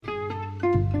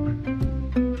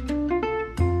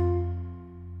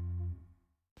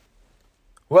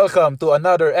Welcome to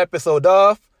another episode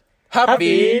of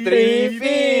Happy Three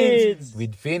Fins!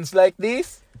 With fins like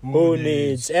this. Who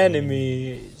needs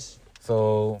enemies?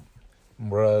 So,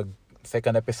 murag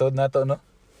second episode na to, no?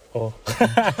 Oh.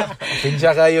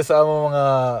 Pinsya kayo sa among mga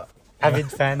Avid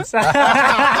fans.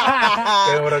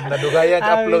 kaya murag nadugayan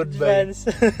upload Avid ba? fans.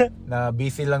 Na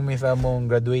busy lang mi sa among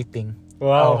graduating.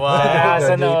 Wow.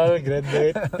 Sana all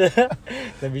Graduate. graduate.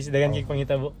 Nabisi dagan kay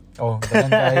pangitabo. Oh,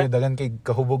 dagan kay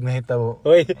kahubog na hitabo.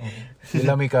 Oy.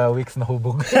 Sila mi ka weeks na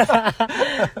hubog.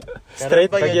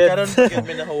 Straight pa yun. Karon pa yun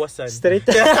may nahawasan. Straight.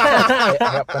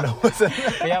 Kaya panawasan.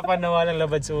 Kaya pa nawalang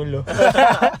labad sa ulo.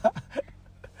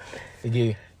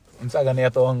 Sige. Unsa gani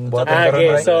ato ang buhaton karon, Okay,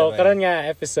 right? so karon nga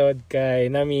episode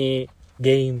kay nami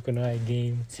game kuno ay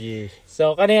game. Sige.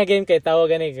 So kani nga game kay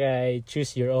tawag gani kay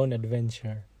Choose Your Own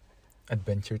Adventure.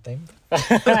 Adventure time.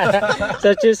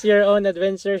 So choose your own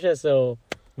adventure siya. So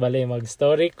bali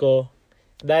mag-story ko.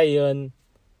 Dayon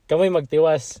kamoy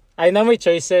magtiwas. Ay na may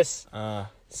choices.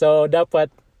 So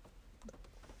dapat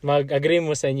mag-agree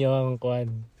mo sa inyong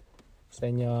kuan.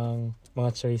 Sa inyong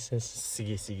mga choices.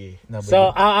 Sige.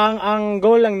 So ang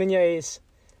goal lang ninyo is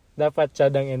dapat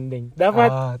tsadang ending.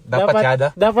 Dapat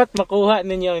tsada? dapat makuha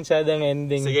ninyo ang tsadang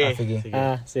ending. Sige. sige.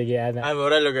 Sige ana. Ay,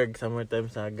 mura lugag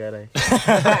summertime sa Agaray.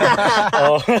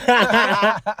 Oh.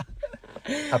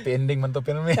 Happy ending man to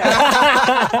pero may.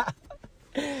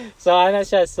 So ano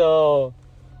siya, so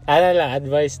ano lang,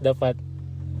 advice dapat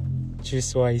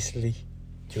choose wisely.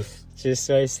 Choose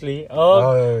wisely.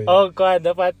 Oy. Kuha,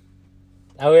 dapat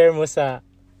aware mo sa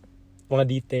mga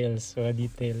details.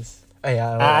 Ay,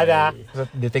 Ada. So,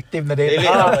 detective na dito.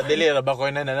 Dili ra ba ko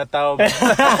na nanatawag.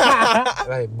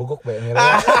 Ay, bugok ba?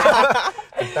 Mira.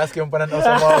 Task yung pananaw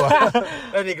sa mawa.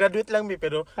 Ni graduate lang mi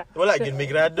pero wala gyud mi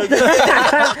grado.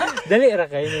 Dali ra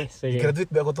kayo ni. Sige.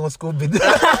 Graduate ba ako tungod Scooby?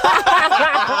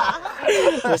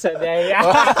 Susa dahil.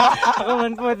 Ako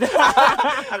man po.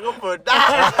 Ako po.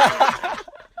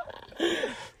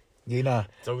 Gina.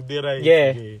 So diray.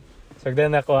 Yeah.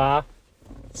 Sagdan ako ha.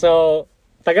 So,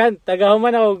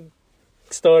 tagahuman ako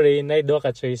story na do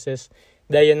ka choices.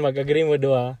 Dayon mag-agree mo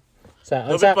do ha.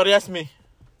 Dapat parehas mi.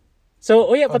 So,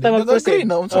 uya pa ta mag-proceed.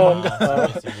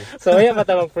 Sige. So, uya pa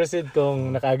ta mag-proceed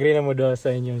kung naka-agree na mo do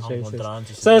sa inyong choices.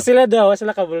 Transit. So, sila daw,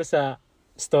 sila kabalo sa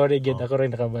story gid. Ako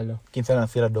rin nakabalo. Kinsa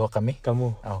lang sila duha kami. Kamu.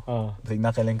 Oh. Sige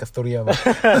na kailang kastorya ba?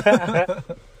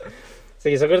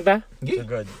 Sige, sagot ta? Sige.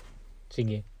 Good.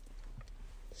 Sige.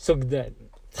 Sugdan.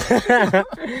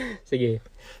 Sige.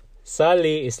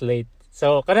 Sally is late.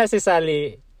 So, kana si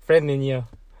Sally, friend ninyo.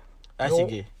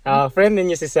 Sige. Friend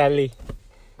ninyo si Sally.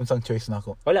 Unsang choice na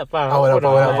ako? Wala pa. Wala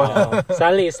pa.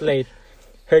 Sally is late.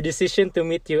 Her decision to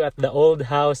meet you at the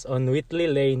old house on Whitley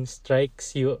Lane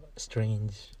strikes you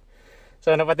strange.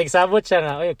 So, napatigsabot siya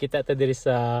nga. Oy, kita ta diri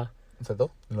sa... Unsa to?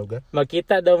 Lugar?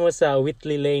 Magkita daw mo sa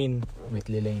Whitley Lane.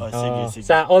 Whitley Lane. Sige.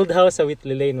 Sa old house sa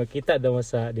Whitley Lane. Magkita daw mo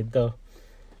sa dito.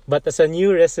 But as a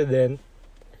new resident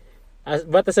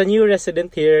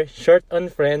here, short on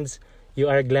friends, you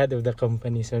are glad of the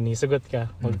company. So, nisugot ka.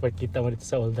 Magpagkita mo dito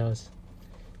sa old house.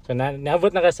 So,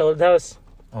 naabot na ka sa old house.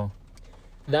 Oh.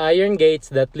 The iron gates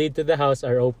that lead to the house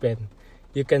are open.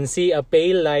 You can see a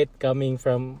pale light coming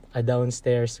from a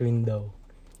downstairs window.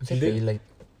 Unsang daylight?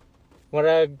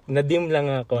 Marag, nadim lang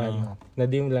ako.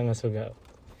 Nadim lang ang suga.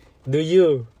 Do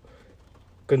you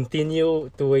continue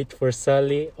to wait for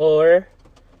Sally or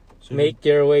make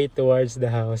your way towards the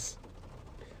house?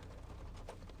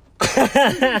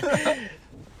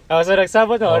 So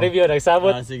nagsabot mo, review,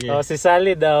 nagsabot. Sige. Si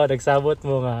Sally daw, nagsabot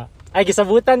mo nga. Ay,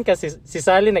 gisabutan ka, si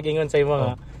Sally nag-ingon sa imo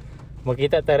nga.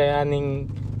 Makita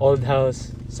tarayaning old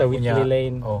house sa Whitley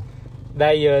Lane. Oh.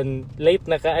 Dayon, late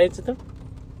na ka. Ayun sa to?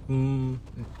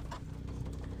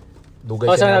 Dugay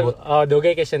siya nabot.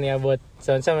 Dugay ka siya niabot.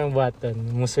 So, saan may buhaton?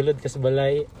 Musulod ka sa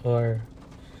balay or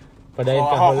padayon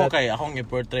ka hulat? Ako akong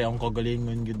i-portray akong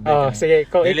kagalingon gud. Sige,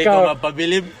 Dili ko ikaw.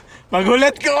 mapabilib.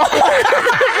 Magulat ko.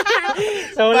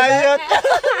 So, Bayot.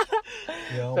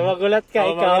 So, magulat ka,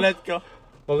 ikaw. Magulat ko.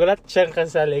 Magulat siyang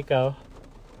kansal, ikaw.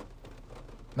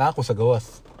 Na ako sa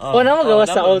gawas.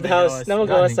 Namagawas sa old house.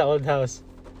 Namagawas sa old house.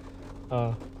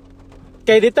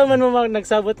 Kaya dito man mo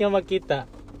nagsabot nga magkita.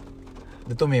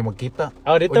 Dito may magkita.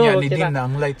 Dito Unya, magkita. ni din na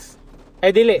ang lights.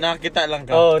 Ay, dili. Nakita lang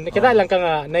ka. Nakita lang ka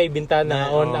nga,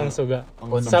 naibintana, on ang suga.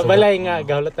 On Sa ang balay nga,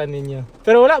 gahulatan ninyo.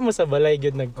 Pero wala mo sa balay,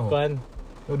 yun, nagkuhan.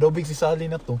 Dobig si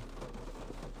Sally na to.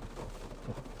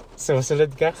 So,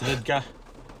 sulod ka? Sunod ka.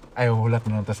 Ayaw, hulat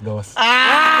mo ng tas gawas.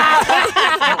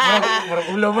 Murag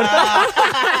ulo mo na.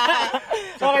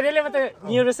 Okay, dili mo to.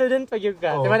 New resident pag yun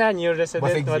ka. Oh. Di ba na, new resident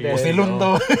Basig mo din. usilon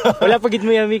to. Wala pagid mo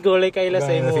yung amigo, like kaila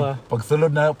sa imo ah.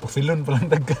 Pagsulon pa lang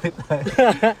dagkalit.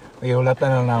 Okay,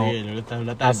 ulatan na ako. Sige,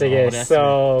 lulatan. Sige. So,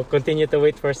 continue to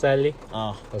wait for Sally.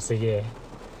 Ah, Sige.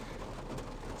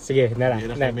 Sige, nara. hindi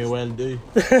na Next. kami wild eh.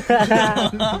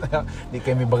 Di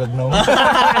kayo may bagag na.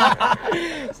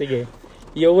 Sige.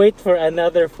 You wait for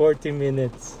another 40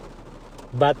 minutes.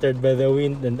 Battered by the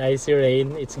wind and icy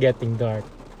rain, it's getting dark.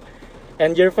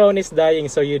 And your phone is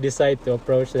dying, so you decide to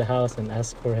approach the house and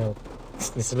ask for help.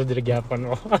 Nisulod na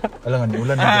gyapon mo. Alangan,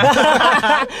 ulan na.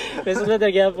 Nisulod na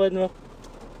gyapon mo.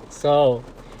 So,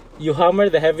 you hammer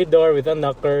the heavy door with a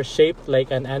knocker shaped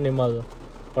like an animal,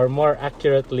 or more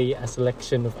accurately, a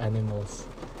selection of animals.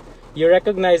 You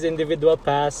recognize individual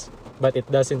paths, but it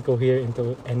doesn't cohere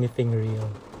into anything real.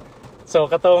 So,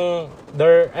 katong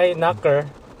door, ay, knocker,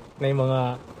 na yung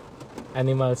mga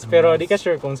animals. Pero di ka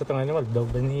sure kung sa itong animal,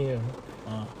 dog ba niya?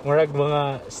 Murag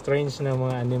mga strange na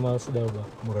mga animals daw ba?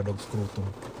 Mura dog scrotum.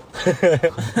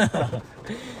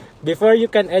 Before you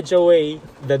can edge away,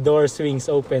 the door swings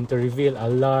open to reveal a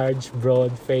large,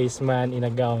 broad-faced man in a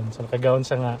gown. So, nakagown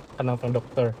siya nga, kanang pang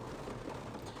doktor.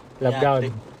 Love gown.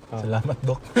 Salamat,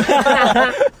 Dok.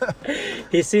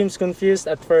 He seems confused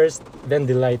at first, then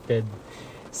delighted.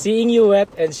 Seeing you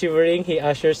wet and shivering, he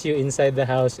ushers you inside the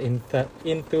house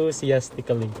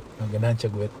enthusiastically. Ang ganahan siya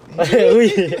gwet.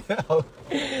 Uy.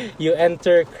 You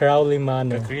enter Crowley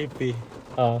Manor. Creepy.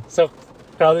 So,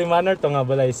 Crowley Manor to nga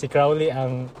balay. Si Crowley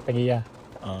ang tagiya.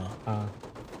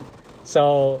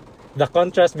 So, the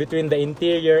contrast between the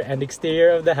interior and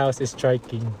exterior of the house is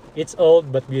striking. It's old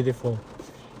but beautiful.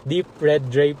 Deep red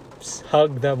drapes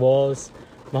hug the walls.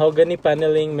 Mahogany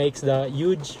paneling makes the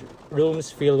huge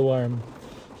rooms feel warm.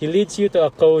 He leads you to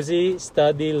a cozy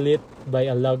study lit by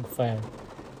a log fire.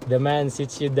 The man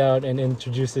sits you down and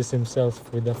introduces himself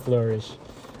with a flourish.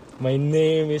 My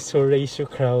name is Horatio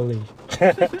Crowley.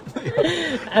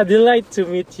 A delight to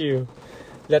meet you.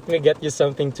 Let me get you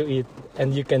something to eat,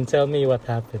 and you can tell me what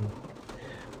happened.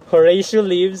 Horatio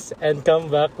leaves and come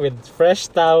back with fresh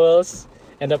towels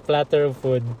and a platter of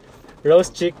food,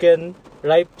 roast chicken,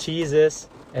 ripe cheeses,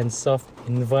 and soft,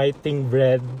 inviting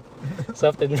bread.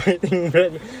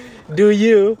 Do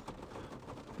you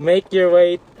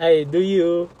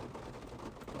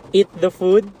eat the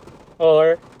food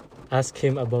or ask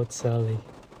him about Sally?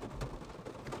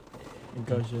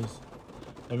 Ikaw, Shes.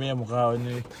 Kami yung mukha ko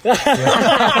eh.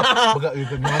 Baga,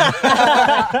 yun na.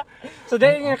 So,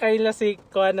 dahil nga kaila si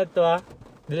Kuan na to ha?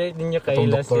 Dahil din nyo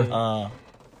kaila si... doktor.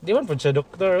 Di man po siya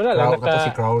doktor. Wala lang Si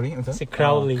Crowley. Si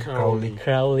Crowley.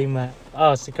 Crowley ma...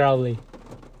 si Crowley.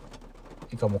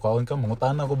 Ikaw mukhaon ka.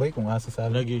 Mangutana ko ba kung asa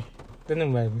sa Lagi. Ito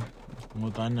naman.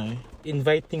 Muta na eh.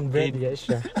 Inviting bread ya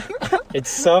siya. It's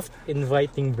soft,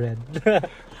 inviting bread.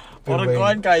 Parang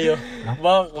kuhan kayo.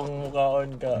 Ba, kung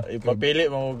mukhaon ka, ipapili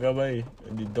mo ka ba eh.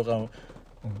 Dito ka.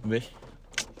 Be?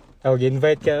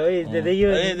 Invite ka. Uy, dali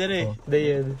yun. Dali. Dali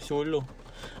yun. Solo.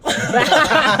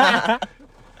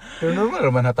 Pero normal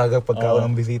naman hatagag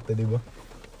pagkaon ng bisita, di ba?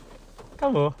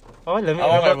 Kamo? Lamig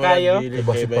na ba kayo?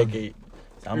 Diba si pag...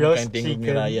 Sama Roast kang tingog ni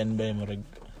chicken. Ryan ba? Marag...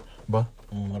 Ba?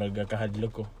 Marag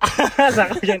kahadlok ko. Sa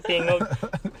kanyang tingog.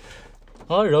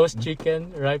 Roast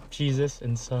chicken, ripe cheeses,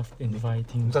 and soft,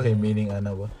 inviting. Sa kay meaning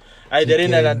ana ba? Ay, dali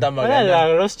na lang tamag Wala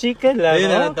lang, roast chicken lang. Dali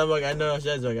na lang tamag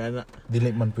siya. So, gana.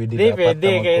 Dili man pwede. Hindi, dapat pwede.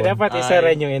 tamag Kaya kuhan. dapat isa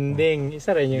rin yung ending.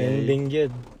 Isa rin yung ending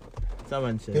yun.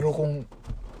 Saman siya. Pero kung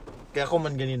Kaya ako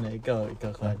man ganina, ikaw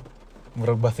kuhan.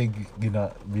 murag basig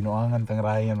binuangan tang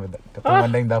Ryan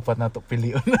katuman lang dapat nato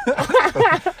pilion.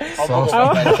 So,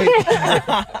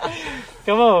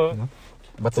 Kamo.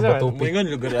 bato-bato pi. Moingon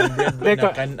lugar ang bread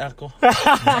Deko. na kan ako.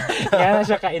 Kaya na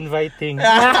siya ka-inviting.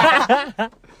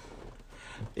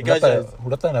 Ikaw siya.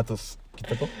 Hulatan na to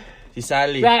kita to. Si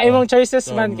Sally. Imong choices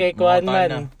So, man kay Kuan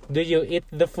mautan man. Do you eat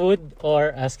the food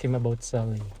or ask him about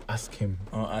Sally? Ask him.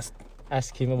 Ask.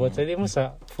 Ask him about Sally mo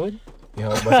sa food? Yo,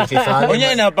 basig si Sally.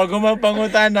 Unya na, pag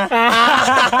umapangutan na.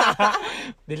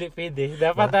 Dili pwede.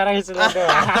 Dapat tarang sila do.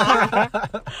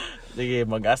 Sige,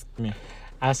 mag-ask me.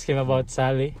 Ask him about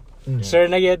Sally.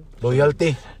 Sure na yun.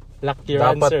 Loyalty. Lock your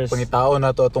Dapat answers. pangitaon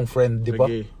na to atong friend, di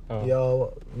ba? Sige. Oh. Yo,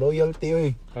 loyalty oy.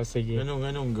 Sige.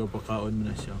 Ganong gapakaon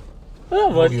mo na siya.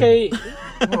 Mo kay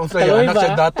Ano sa Kaloy anak ba?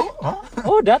 siya dato? Ha?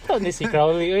 dato ni si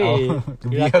Crowley oy.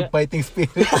 Bihag fighting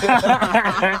spirit.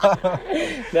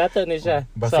 Dato ni siya.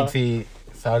 Basig si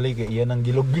Sally kay iyan ang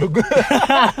gilog-glog.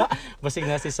 Basig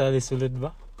na si Sally sulod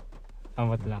ba?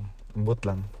 Amat lang. Ambot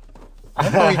lang.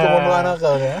 Ano, ikaw mo na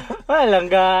ka. Wala lang,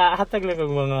 hatag lang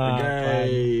ng mga...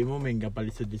 Gay, mo may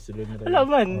kapalisod-lisod na. Wala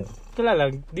man, wala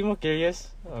lang, di mo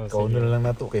curious. Kaon na lang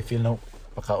na to, kay feel na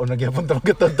pakaon na gyapon ta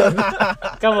magkatagdan.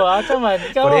 Kamo, ato man,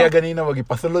 kamo. Korea ganina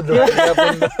magipasulod ra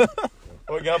gyapon.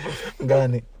 Wag gapon.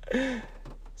 Gani.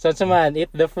 So, man,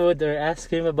 eat the food or ask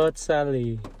him about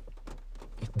Sally.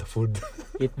 Eat the food.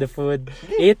 Eat the food.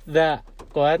 Eat the,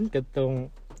 kuan,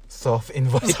 katong... Soft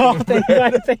inviting. Soft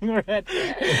inviting bread.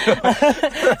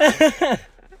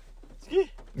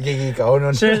 Gigi kaon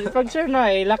nun. Sure, pag sure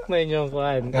na, ilak na inyong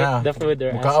kuan. Eat the food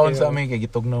or ask him. Kaon sa amin kay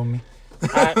gitugnaw mi.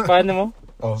 Paano mo?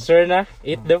 Oh. Sure na?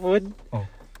 Eat the food? Oh.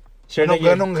 Sure na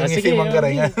ganong gangisi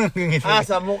manggaray nga.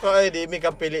 Sa mukha di may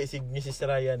kapili si Mrs.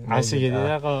 Ryan. Sige din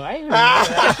ako. Ay,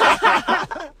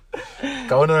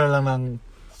 kaon na lang ng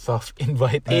soft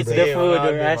invite. eat the food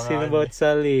or mga ask him about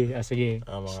Sally. Sige.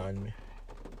 Mga anime.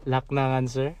 Lock na ang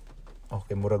answer.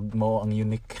 Okay, murag mo ang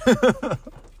unique.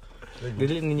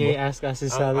 Dili ninyo i-ask si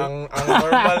Sally. Ang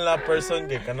normal na person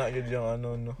kay kana gid yung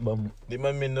ano no. Di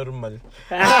man mi normal.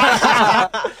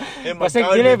 Basig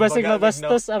dili, basig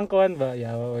mabastos ang kuan ba?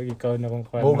 Yawa, ikaw na kung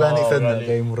kuan. Mo gani sad na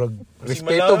kay murag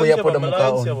respeto ba ya po na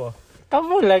mukaon.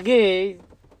 Kamo lagi.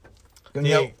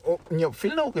 Nya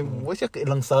feel na okay, wa siya kay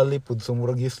ilang sali pud so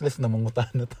murag useless na mangutan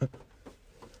na ta.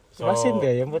 Basin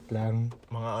gaya yamot lang.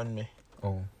 Mga anime.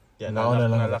 Oh. Yan na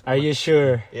lang. Are you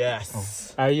sure? Yes.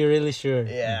 Are you really sure?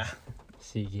 Yeah.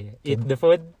 Sige. Eat the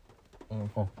food?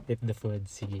 Oh. Eat the food.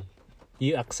 Sige.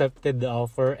 You accepted the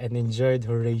offer and enjoyed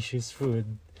Horatius'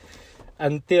 food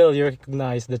until you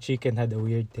recognized the chicken had a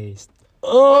weird taste.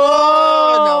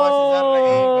 Oh! Nawa si Sarah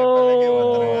eh. Palagi mo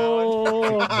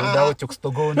Daw chooks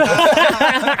to go na.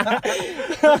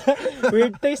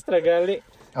 Weird taste ragali.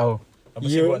 Oh.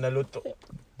 You na luto.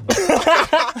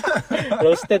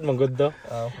 Roasted man good do.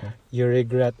 You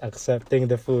regret accepting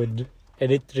the food. And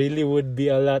it really would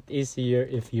be a lot easier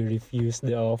if you refused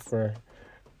the offer.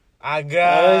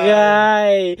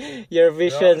 Agay! Your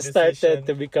vision started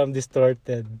to become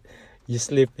distorted. You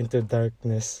slip into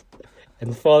darkness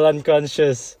and fall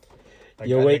unconscious.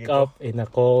 You wake up in a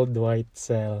cold white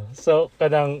cell. So,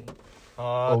 kanang...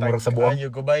 murag sa buwan.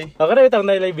 Ayo gubay. Ako na itang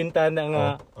nailay bintana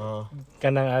nga.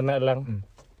 Kanang ana lang.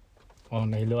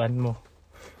 Nahiluan mo.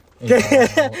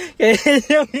 Kaya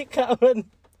yung ikaon.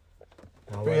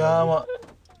 Kaya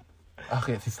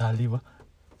okay, si Sally ba?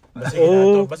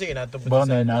 Basig inato. Ba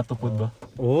na natupod ba?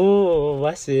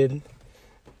 Basin.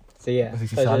 Sige. Kasi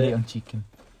si Sally ang chicken.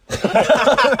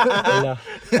 Wala.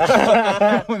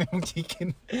 Yung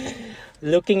chicken.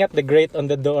 Looking at the grate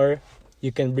on the door,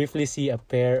 you can briefly see a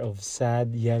pair of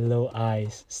sad yellow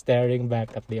eyes staring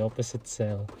back at the opposite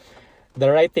cell. The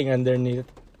writing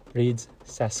underneath reads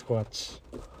Sasquatch.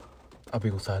 Abi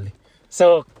ko Sally.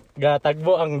 So,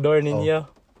 gatagbo ang door ninyo.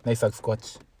 Nice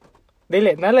Sasquatch.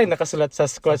 Dili, nalay nakasulat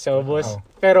Sasquatch sa ubos.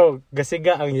 Pero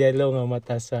gasiga ang yellow nga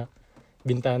mata sa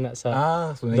bintana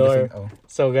sa so door. Nagasing,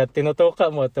 So,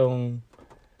 tinutuka mo tong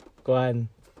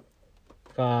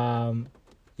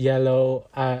yellow,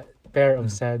 pair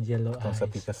of sad yellow eyes. Sa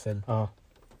Picasel.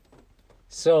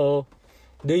 So,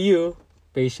 do you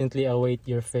patiently await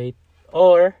your fate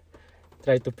or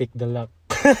try to pick the lock?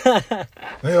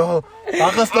 Ayo,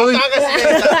 takas to eh.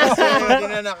 Hindi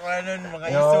na nakanon mga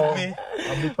isog eh.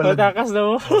 Abi pala. Matakas na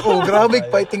mo. Grabe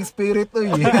fighting spirit to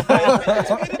eh.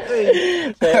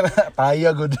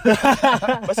 Taya good.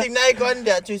 Basig na ikuan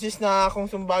dia, chooses na akong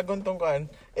sumbagon tong kuan.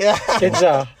 Yeah.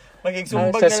 Kinsa?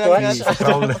 Magigsumbag na lang Si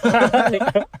Crowley.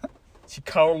 Si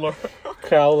Crowler.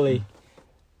 Crowley.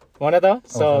 Mo na to?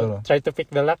 So, try to pick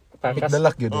the lock. Pick Takas. the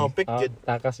lock yun. Pick good.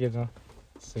 Takas yun.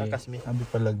 Takas mi. Abi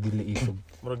pala dili isog.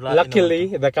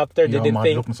 Luckily, the captor didn't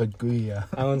think. Madlok na sad ko iya.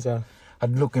 Angon sa?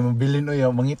 Hadlok kay mabilin o ya,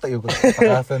 mangita yung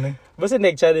takasan eh. Basta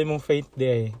nag-chat mong fate di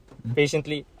ay.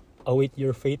 Patiently await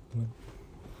your fate.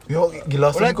 Yo,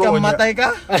 gilasan Ulan ko ka, niya. matay ka?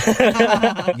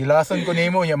 Gilasan ko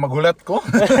nimo niya, magulat ko.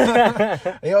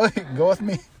 Ayo, gawas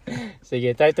mi.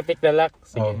 Sige, try to pick the lock.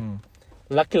 Sige.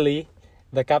 Luckily,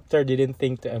 the captor didn't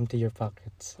think to empty your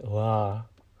pockets. Wow.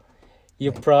 You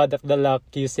prod at the lock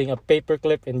using a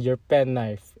paperclip and your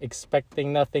penknife, expecting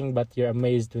nothing but you're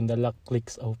amazed when the lock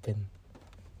clicks open.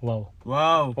 Wow.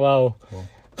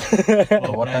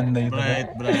 Kawatan na ito.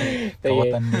 Bright.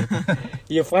 Kawatan na ito.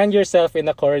 You find yourself in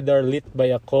a corridor lit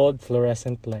by a cold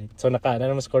fluorescent light. So nakaano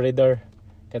naman sa corridor.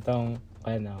 Katong,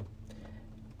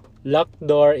 locked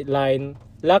door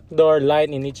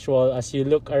line in each wall. As you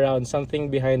look around,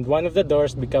 something behind one of the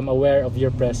doors become aware of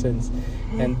your presence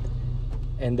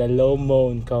and a low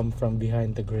moan come from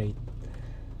behind the grate.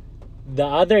 The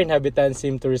other inhabitants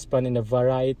seem to respond in a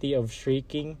variety of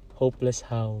shrieking, hopeless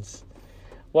howls.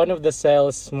 One of the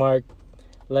cells marked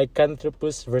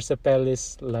Lycanthropus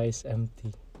versipalis lies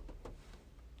empty.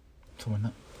 So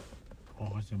na.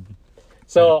 Oo, sabot.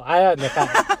 So, ayun,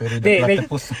 Pero Di,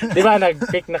 platypus. di ba,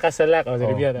 nag-pick nakasalak, o Oh.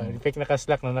 review, nag-pick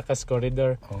nakasalak na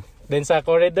nakas-corridor. Oh. Then sa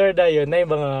corridor da yun, na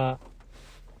yung mga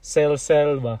cell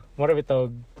ba? Mura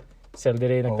bitog cell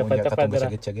dire Oh, nagtapad-tapad dira.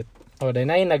 sagit-sagit. Oh,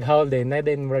 then na yung nag-howl din, na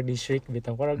din murag di shriek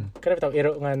bitong. Murag kada bitong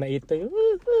iro nga na ito yung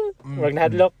murag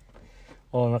nahadlok.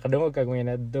 Oh, makadungog kag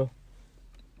mga nadto.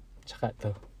 Tsaka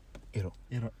to. Iro.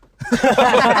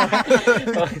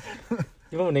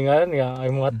 Di ba maningalan nga, ay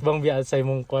mga atbang biya sa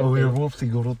imong kwan. Oh, werewolf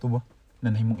siguro to ba?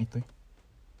 Nanahimong ito eh.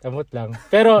 Kamot lang.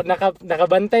 Pero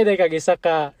nakabantay dahil kag isa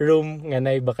ka room nga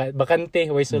nay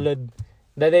bakante, way sulod.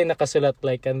 Daday nakasulat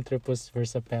Lycanthropus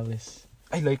versipalis.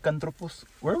 Ay, Lycanthropus.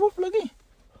 Werewolf lagi.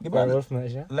 Di ba? Werewolf na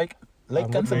siya.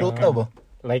 Lycan sa Tama. Dota ba?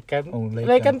 Lycan? Oh, Lycan.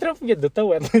 Lycanthrope yun,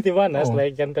 dutawan. Di ba? Nas Oh.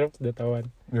 Lycanthrope, dutawan.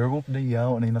 Werewolf na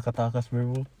yaw. Na nakatakas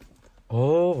werewolf.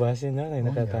 Oh, base na. Nay Oh,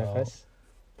 nakatakas.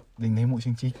 Ding nahimo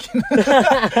siyang chicken.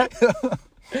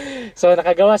 So,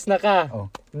 nakagawas na ka. Oh.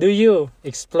 Do you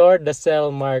explore the cell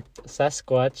marked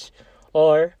Sasquatch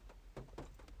or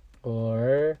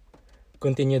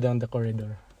continue down the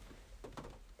corridor?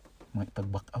 May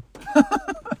tag-back up.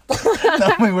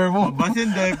 Na may werewolf.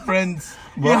 Basin dahil friends.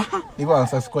 Ba? Di ba?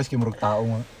 Ang Sasquatch kimurog tao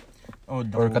nga. Oh,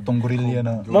 Or katong gorilla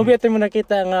na. Mabiyato mo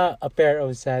nakita nga a pair of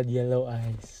sad yellow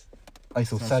eyes. Ay,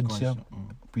 so sad siya.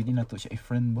 Pwede na to siya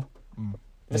i-friend ba?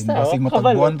 Basta, Basig oh,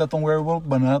 matagbuan ta tong werewolf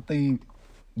ba natay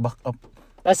back up.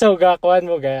 So, gakuan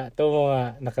mo ga. Ito mo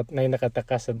nga,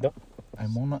 nakatakas to. Ay,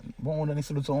 mo na ni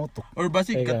sulod sa utok. Or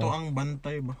basig Ikaw. kato ang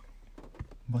bantay ba?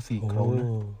 Ba si crawler.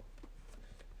 Oh.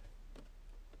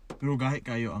 Pero gahi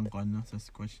kayo ang kuan na sa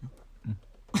squash na.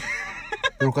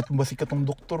 Pero katong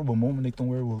doktor ba mo man itong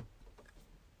werewolf.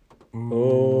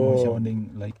 Oh. Mo siya man ding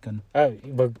light kan. Ah,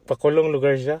 pakulong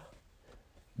lugar siya?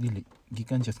 Dili.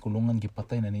 Gikan siya sa kulungan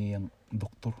gipatay na niyang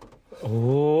doktor.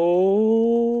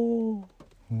 Oh.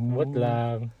 What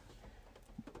lang?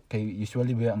 Kay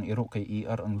usually ba ang iro kay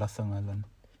ER ang lasa ngalan.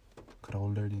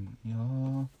 Crawler din.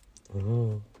 Yeah.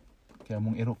 Oh. Kaya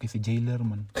mong iro kay si jailer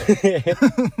man.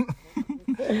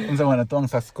 Unsa man ato ang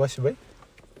Sasquatch ba?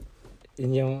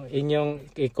 Inyong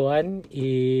ikuan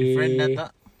Friend na ta.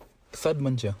 Sad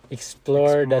man siya.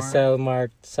 explore the Explore. cell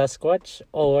marked Sasquatch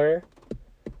or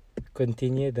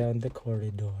continue down the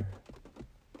corridor.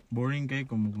 Boring kay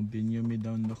kung continue me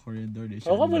down the corridor.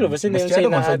 Oh, kamulo ba sino yung Masyado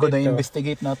man sinabi sagod na to?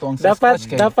 investigate na to ang Dapat Sasquatch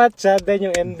kay. dapat siya din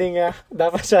yung ending ah.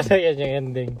 Dapat siya din yung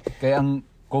ending. Kaya ang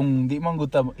kung di man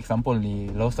guta example ni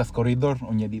Lausas Corridor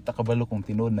unya di ta kabalo kung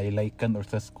tinuod na Lycan or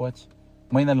Sasquatch.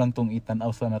 May na lang tong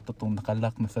itanaw sa nato tong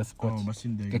nakalak na Oh, Sasquatch.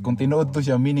 basin dahil. Kaya kung tinuod to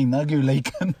siya meaning nagyo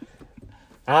Lycan.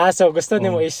 Ah, so gusto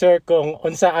nimo Oh. i-share kung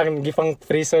unsa ang gipang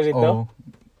friso Oh. nito?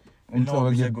 Unsa No, ba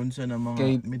bisag gyud? unsa na mga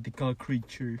Kay- mythical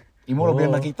creature. Imo ra Oh.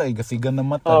 gyud nakita gasigan na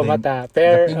mata. Oh, then mata.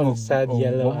 Pair napingog. of sad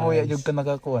yellow Mo ya eyes. jud ka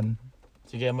nakakuan.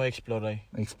 Sige mo explore ay.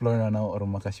 Explore na na or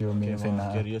makasure me Okay, say mga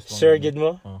na. curious. Sure gid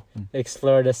mo? Oh.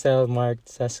 Explore the cell marked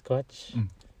Sasquatch. Mm.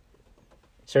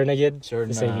 Sure na gid? Sure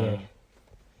na. Sige.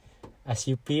 As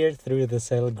you peer through the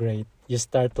cell grate, you're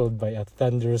startled by a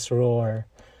thunderous roar.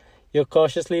 You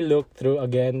cautiously look through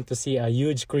again to see a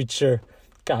huge creature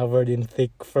covered in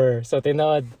thick fur. So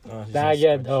tinawad, Oh, si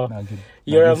dagad, Sasquatch. oh. Nagyud.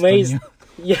 You're Nagusto amazed. niyo.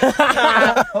 Yeah.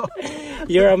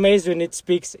 You're amazed when it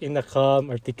speaks in a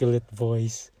calm, articulate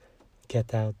voice.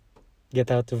 Get out. Get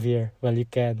out of here while you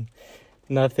can.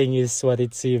 Nothing is what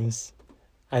it seems.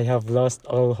 I have lost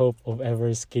all hope of ever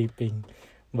escaping,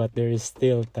 but there is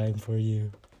still time for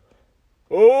you.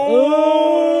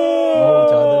 Oh,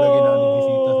 tsaka lagi na ni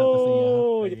bisita sa tasaya.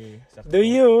 Okay, sakto. Do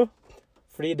you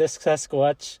free the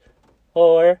Sasquatch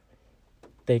or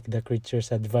take the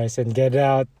creature's advice and get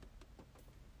out?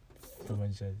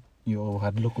 Tuman siya. Yo,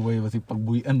 hadlok ko ba basi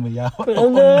pagbuyan mayawa.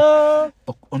 Hello.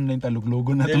 Tok-on lang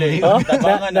taluglogon na Dili. tuloy. Oh,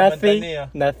 Tabangan naman nothing, tani, ah.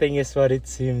 nothing is what it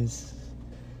seems.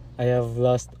 I have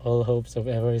lost all hopes of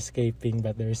ever escaping,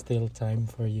 but there is still time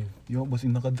for you. Yo, basi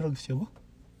naka-drugs siya ba?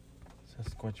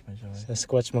 Sasquatch man siya. Sa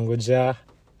Squatch manggod siya.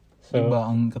 So, Diba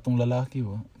ang katong lalaki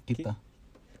ba? Kita.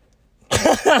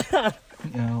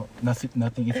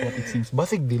 Nothing is what it seems.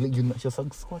 Basig dili yun na siya sa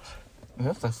Sasquatch.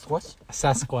 Sa Sasquatch?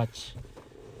 Sasquatch.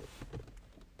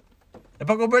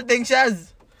 Napag-overthink siya!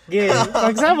 Okay,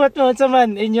 pagsabot mo sa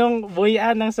man inyong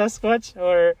buhian ng Sasquatch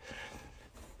or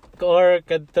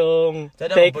kadtong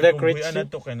take the creature. Ano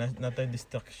to kay natay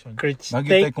distraction. Lagi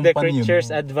Take tayo the companion. creature's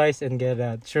advice and get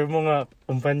out. Sure mo nga,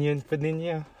 companion pa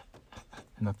ninyo.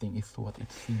 Nothing is what it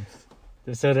seems.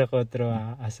 Sura ko tro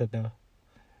asa to.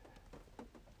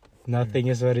 Nothing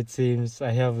is what it seems.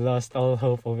 I have lost all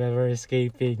hope of ever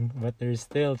escaping, but there is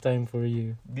still time for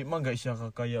you. Di man guys siya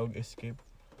kakaya og escape.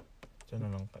 Diyan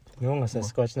na lang ka. No, nga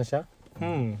Sasquatch na siya.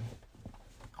 Ang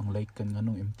Lycan nga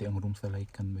nung empty ang room sa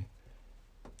Lycan ba.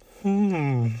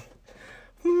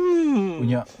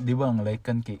 Kunya, di ba ang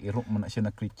Lycan kay iro man na siya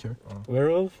na creature.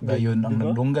 Werewolf? Dayon ang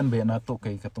Diba? nagdunggan ba nato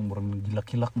kay katong murang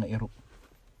gilak-hilak na iro.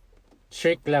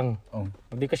 Shake lang. Oh,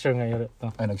 Hindi ko sure nga yun to.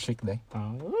 ay nag-shake day.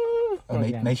 Oh,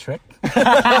 Nice Shrek.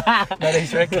 Nice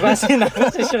Shrek. Base na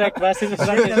ako si Shrek. Base na sa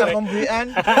Shrek na Shrek. kumbian.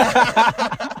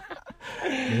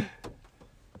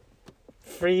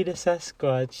 Free the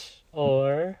Sasquatch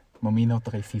or Maminaw to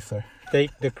kay Caesar.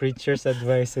 take the creature's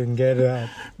advice and get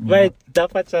out. Wait,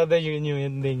 dapat sana yun yung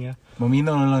ending ah.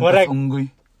 Maminaw na lang Murag- tas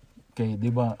unggoy. Kay di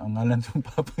ba ang ngalan sa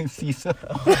papa yung Caesar.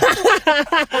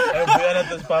 Ay, buyan na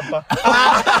to sa papa.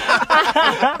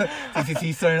 Si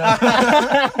Caesar na.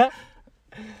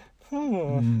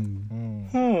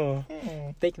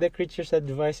 Take the creature's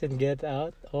advice and get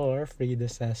out or free the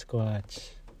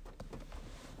Sasquatch.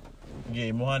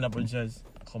 Okay, imuha na po siya.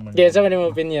 Okay, sa kanina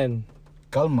mo opinion?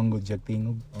 Calm ang good jag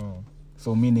tingog. Oh.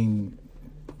 So meaning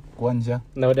kuan siya,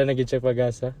 Nawada na gid siya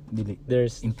pag-asa. dili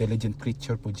There's intelligent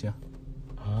creature po siya.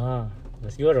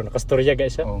 siguro nakastorya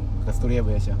guys siya. Oh, nakastorya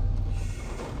ba siya?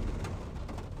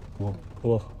 Wow.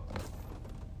 Wow.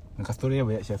 Nakastorya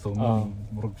ba siya? So, Oh.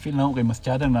 murag feel na ako kay mas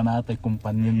tiyadang na natay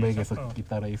companion ba kaysa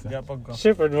kita ra isa. Gapag ka.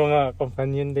 Sure, pwede mga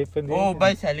companion day pa din. Oh,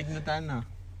 bay, salig na tana.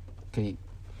 Kay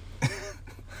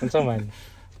Ano sa man?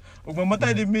 Huwag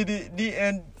mamatay din mi di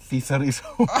end. Caesar is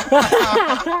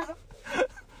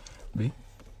Be?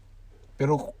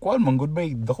 Pero kuan man good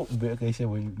bay dako ba kay siya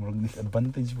way murag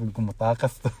disadvantage pag kung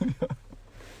matakas to.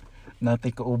 Natay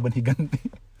kauban higanti.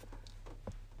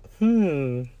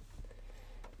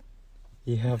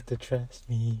 You have to trust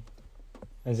me.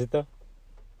 Ano ito?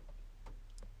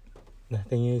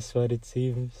 Nothing is what it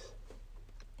seems.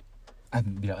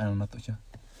 Diya ano na to siya.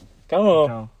 Kamo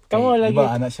Kay, lagi. Diba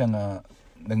ana siya nga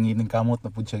nangining kamot na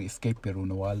pud siya escape pero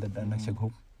nawala na siya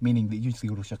hope. Meaning di yun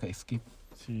siguro siya ka-escape.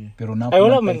 Si. Pero na Ay,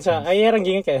 wala man sa. Ay, yarang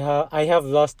gingan kay I have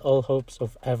lost all hopes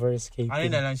of ever escaping. Ano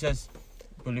na lang siya.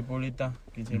 Puli-puli ta.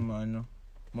 Kasi mo ano.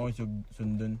 Mo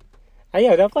sundon.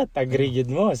 Ayaw, dapat. Agree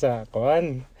gid mo sa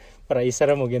kuan. Para isa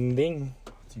ra mo ganding.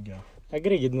 Sige.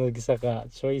 Agree gid mo sa ka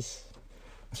choice.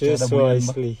 Choose Choose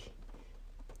wisely.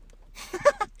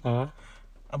 Ha?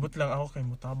 Abot lang ako kay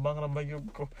mutabang ra ba yun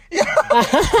ko.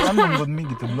 Ano man gud mi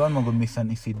gitudloan man gud mi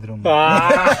San Isidro.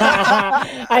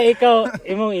 Ay, ikaw,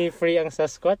 imong i-free ang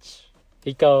Sasquatch?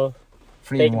 Ikaw,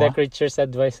 Free take mo. the creature's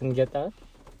advice and get out?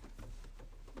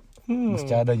 Mas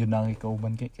tiyada yun na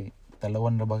kauban kay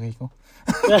talawan ra ba kay ko.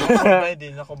 Bay,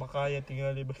 di na ako makaya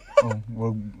tingali ba. Oh,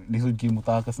 wag lisod kay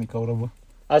mutakas ni ikaw ra ba.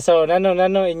 So, nano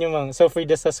inyong mang, so free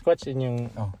the Sasquatch inyong,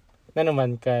 Oh. nano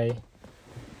man kay,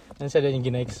 ano sa din yung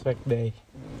gina-expect day?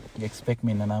 I-expect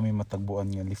mi na namin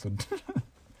matagbuan nga lisod.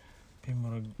 Kay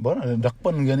murag. Ba na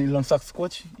dakpan gani lang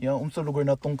Sasquatch. Ya unsa lugar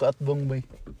natong kaatbong bay.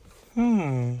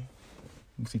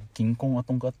 Si King Kong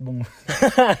atong kaatbong.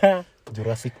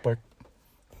 Jurassic Park.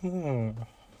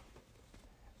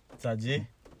 Saji.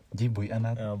 Jiboy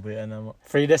anat. Boy ana mo.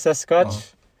 Free the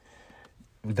Sasquatch?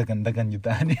 Dagan-dagan yun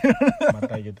tani.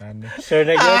 Matay gyud ani. Sure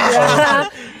na gid.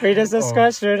 Free the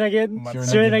Sasquatch, sure na gid. Sure na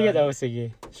Sure na gid. gid. Oh, sige.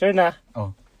 Sure na?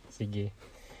 Oh. Sige.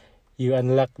 You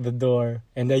unlock the door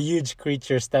and a huge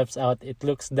creature steps out. It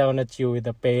looks down at you with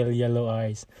a pale yellow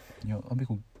eyes. Yo, abi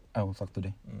ko sakto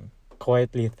day.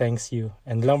 Quietly thanks you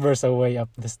and lumbers away up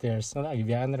the stairs. Wala,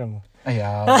 gibiyaan ra mo. Ay,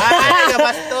 Ay,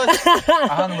 gabastos.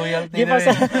 ahang loyalty na Gipasa,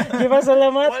 rin.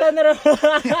 gipasalamatan ra mo.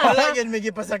 Wala gyud may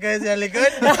gipasakay sa likod.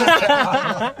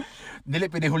 Dili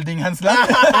pwede holding hands lang.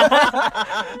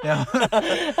 Yeah.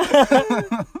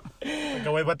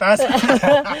 Kaway batas.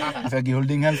 Sa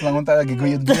holding hands lang unta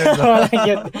giguyod-guyod. Wala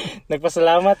gid.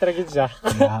 Nagpasalamat ra gid siya.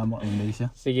 Hama ang siya.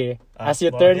 Sige. Ah, As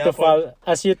you turn to bagya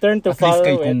po. follow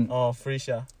kay it. Oh, free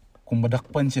siya. kung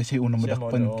madakpan siya una Siya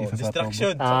madakpan mo, kaysa sa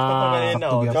distraction. tao. Sakto pa kanina. sakto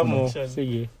Oh, gyapon. Kamo. distraction.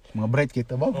 Sige. Mga bright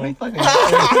kita ba? Bright pa.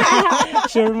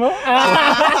 Sure mo?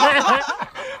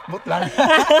 But lang.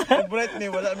 Bright ni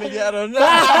wala media aron.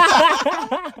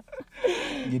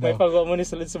 May pagwa mo ni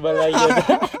sulod sa balay yun.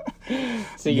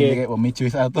 Sige. Sige. May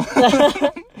choice ato.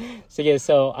 Sige,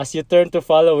 so as you turn to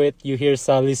follow it, you hear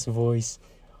Sally's voice.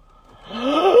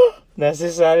 Nasi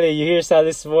Sally, you hear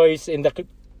Sally's voice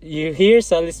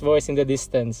in the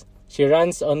distance. She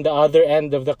runs on the other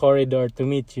end of the corridor to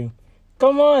meet you.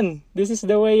 Come on, this is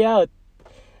the way out.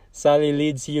 Sally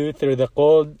leads you through the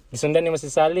cold. Sundan niyo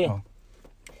si Sally. Oh.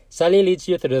 Sally leads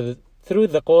you through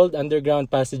the cold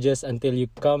underground passages until you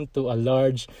come to a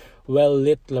large,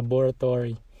 well-lit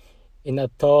laboratory. In a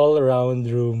tall,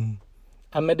 round room,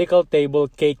 a medical table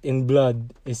caked in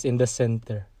blood is in the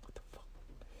center. What the fuck?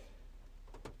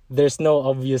 There's no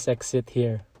obvious exit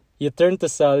here. You turn to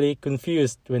Sally,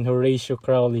 confused, when Horatio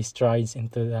Crowley strides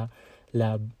into the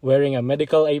lab, wearing a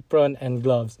medical apron and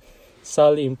gloves.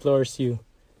 Sally implores you,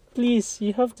 "Please,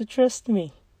 you have to trust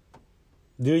me."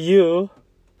 Do you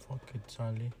Fuck it,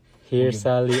 Sally. hear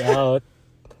Sally out,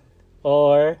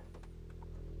 or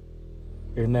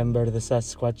remember the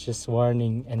Sasquatch's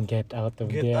warning and get out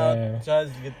of Get there? out,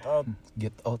 Charles, get out.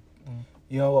 Get out.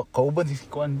 Yawa, kauban si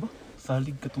Kuan ba?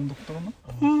 Salig katong doktor no?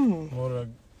 Murag.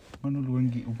 Ano luwang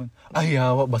giuban? Ay,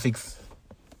 yawa, basig.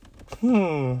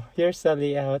 Hear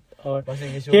Sally out, or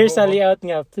Basig isugo hear mo. Sally out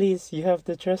nga, "Please, you have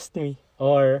to trust me."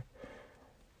 Or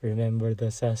remember the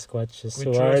Sasquatch's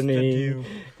We trusted warning you.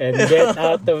 and get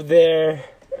out of there.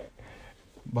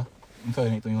 Ba? Ang sa'yo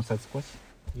nito yung Sasquatch?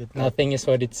 Get out. Nothing is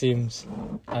what it seems.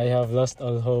 I have lost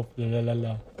all hope.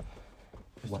 Lalalala.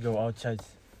 Just go out, Charles.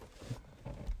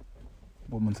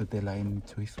 Wa man sa telain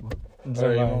choice ba?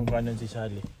 Or yung kanan si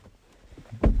Sally.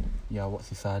 Yawa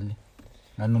si Sally.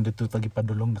 Anong dito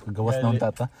tagipadulong nakagawas na ang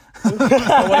tata?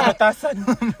 Wala batasan.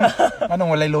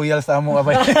 Anong walay loyal sa amo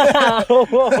abay?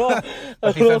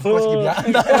 Pati Sasquatch gibiyaan.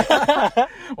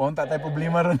 O ang tatay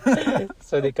problema ron.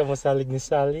 So di ka masalig ni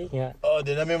Sally nga. Oh,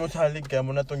 di namin mo salig kaya mo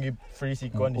na itong free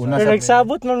si Kwan. Una Pero sa-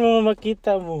 nagsabot man mo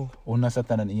makita mo. Una sa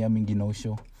tanan iya ming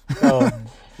ginosyo. Oh,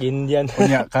 Indian.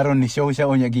 Unya karon ni show siya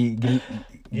unya Gilid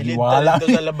giwala. dito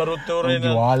sa laboratory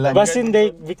na. Giwala. Basin day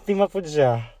biktima po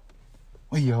siya.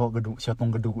 Uy, yawa gadugo siya tong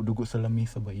gadugo-dugo sa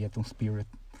lamisa ba iya tong spirit.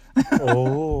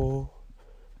 Oh.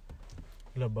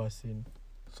 Labasin.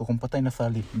 So kung patay na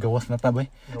Sally, gawas na tabay.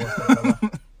 Gawas na tama.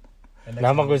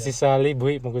 Naman ko si Sally,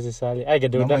 buhi mo ko si Sally. Ay,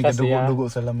 gaduda Namay kasi ah. gadugo-dugo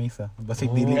sa lamisa.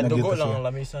 Basig dili na Dugo gyud lang siya. ang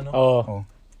lamisa, no? Oh, Oh.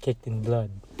 kicked in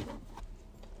blood.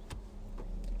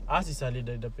 Si Sally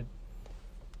dahil dapit.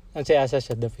 Ang siya asa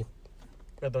siya, David.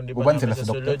 Katong di ba Uban namin sila sa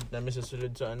doktor? Namin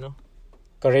susulod sa ano?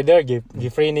 Corridor,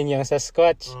 gi-free ninyo ang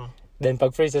Sasquatch. Ah. Then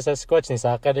pag free sa Sasquatch, ni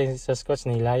saka din si Sasquatch,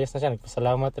 nilayas na siya,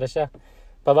 nagpasalamat na siya.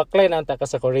 Pabaklay na ang taka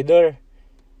sa corridor.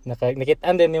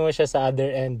 Nakitaan din mo siya sa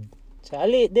other end. Siya,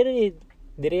 ali,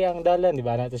 diri ang dalan, di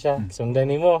ba nato siya?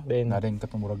 Sundan ni mo. Then, Naring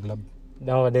katong murag lab.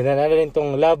 no, din na rin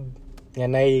tong lab. Nga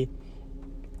nay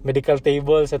medical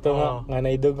table sa tunga, Oh. nga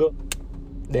nay dugo.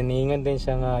 Then niingon din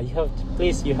siya nga,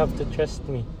 please, you have to trust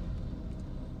me.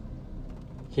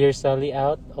 Hear Sally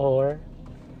out, or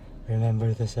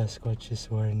remember the Sasquatch's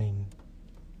warning.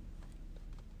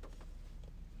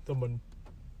 Taman.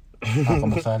 Ako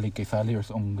masalig kay Sally or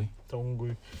sa unggoy.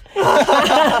 Tunggoy.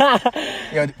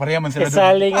 Yeah, pareha man sila Kay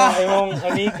Sally nga imong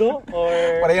amigo, or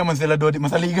Pareha man sila do di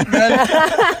masaligan.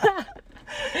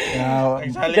 Yeah,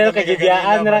 pero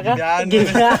kagibiyaan ra ka?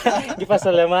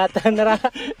 Gipasalamatan ra.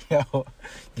 yeah.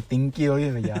 Thank you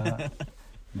yun. Yeah.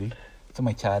 Di. So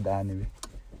may chada ani.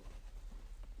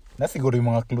 Na siguro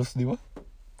yung mga clues, di ba?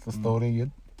 Sa story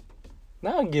yun.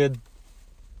 Na gyud.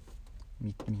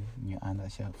 Meet me. Yung ana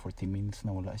siya 40 minutes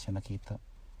na wala siya nakita.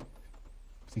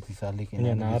 Si Sally kay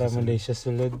Nya naraman day siya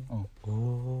sulod. Oh.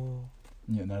 Oh.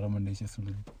 Nya naraman din siya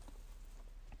sulod.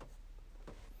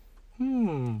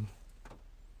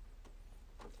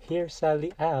 Hear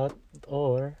Sally out,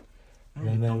 or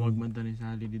Tawag man ta ni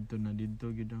Sally dito na dito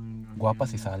gid ang Gwapa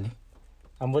si Sally.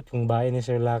 ambot kung bahay ni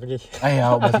Sir Lucky. Ay,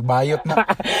 ako basig bayot na.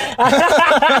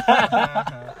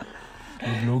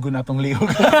 Luglugo na tong liog.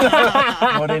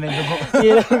 Mo rin ang dugo.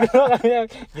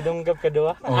 Gidunggap ka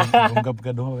duwa. Oh, dunggab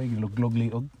ka do, giluglog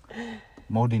liog.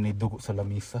 Mo din ay dugo sa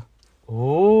lamisa.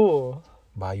 Oh.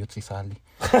 Bayot si Sally.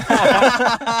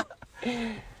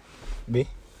 Be?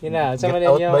 Yun na, sa Get man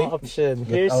out, yung bay. option.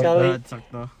 Get Hear out, Sally.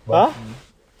 sakto. Ha?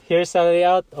 Hear Sally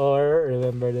out, or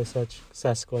remember the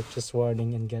Sasquatch's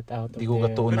warning and get out of Di ko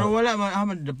there. katuon. Pero wala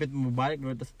man dapit mo balik no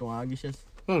tas tuwagi siya.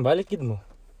 Balikid mo.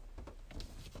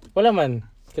 Wala man.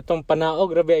 Kitong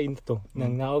panaog, rabi ay ito.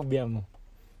 Nang naog biya mo.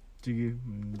 Sige,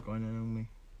 kuha na lang may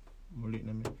muli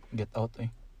na may. Get out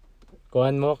eh.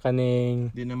 Kuhan mo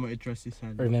kaning Di na mo i-trust si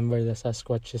Sally. remember the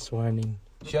Sasquatch's warning.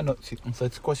 Siya no, ang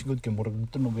side squash good kay murag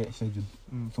tunog kaya siya jud.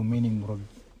 So meaning murag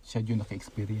siya jud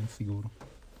naka-experience siguro.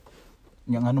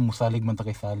 Yang ano musalig man ta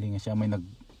kay Sally nga siya may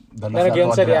nagdala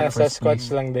Nalagyan sa ato diya at ang first Sasquatch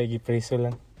place. lang dahil preso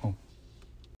lang. Oh.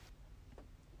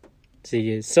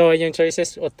 Sige. So, yung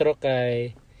choices otro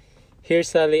kay Hear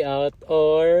Sally out,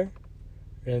 or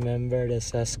remember the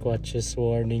Sasquatch's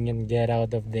warning and get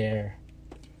out of there.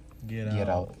 Get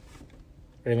out.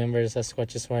 Remember the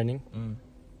Sasquatch's warning? Mm.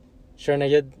 Sure na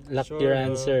yun? Lock Sure. your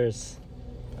answers.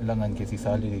 Langan kay si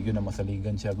Sally yun na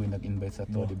masaligan siya go nag-invite sa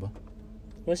to, Yeah. di ba?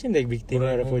 Was hindi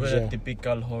biktima ra po siya.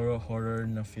 Typical horror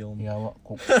na film. Yawa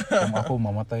kung ako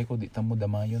mamatay ko di ta mo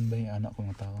damayon ba yung anak ko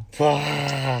nga tao.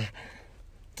 Pah!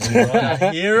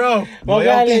 Hero.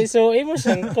 Magali, so imo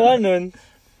siyang kuha nun.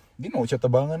 Di na siya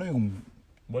tabangan no yung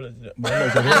Bola sila. bala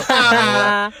siya.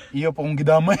 Iyo pa kong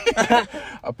gidamay.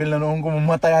 Apil na noong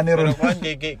kumamatay ani Pero ron. kuan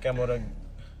kay ka murag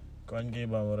kuan kay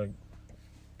ba murag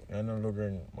anong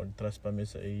lugar mag-trust pa mi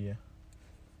sa iya.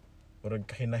 Murag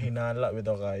kahinahinala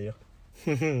bitaw kayo.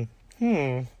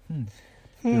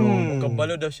 Pero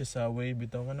Kabalo daw siya sa way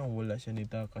bitaw ano wala siya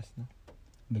nitakas no.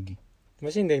 lagi.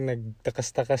 Mas hindi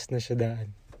nagtakas-takas na siya daan.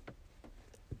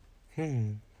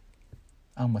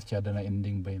 Ang masyada na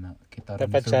ending ba na kita rin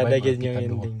Dapat siya dagin yung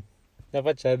ending.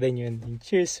 Dapat siya dagin yung ending.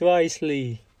 Choose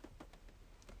wisely.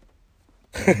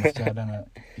 Masyada nga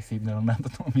isip na lang nato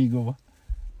tong amigo ba.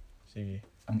 Sige.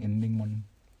 Ang ending mo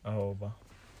Ako ba?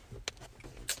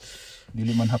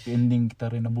 dili man happy ending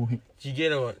kita rin nabuhi. Sige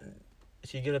na.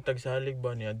 Sige na tagsalig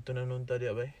ba ni adto na nun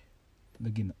tadi abay.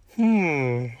 Lagi na.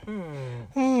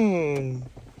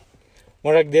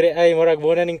 Murag dire ay murag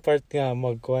muna ning part nga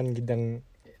magkuhan gidang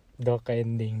do ka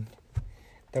ending.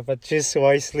 Dapat choose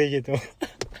wisely gito.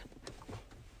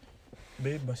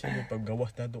 Babe, basi mo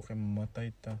paggawas na to kay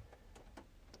mamatay ta.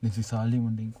 Nagsisali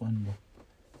man din kuan ba.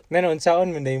 Nanon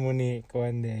saon man day mo ni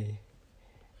kuhan day.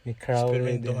 Ni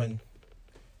Crowley.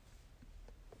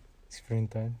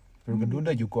 Experimentuhan. Pero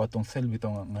gaduda jud ko atong cell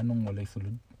bitaw nga nganong walay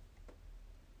sulod.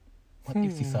 What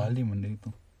if si Sally man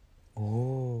dito?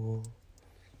 Oh.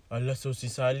 Ala, so si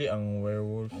Sally ang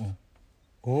werewolf.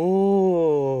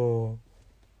 Oh.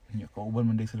 Nya kauban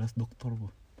man day sila sa doktor ba.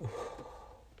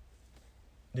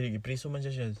 Dili gipriso man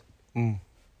siya.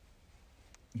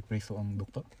 Gipreso ang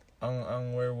doktor.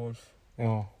 Ang werewolf.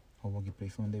 Oh. Hawag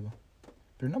gipreso man day ba.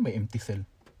 Pero na may empty cell.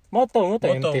 Moto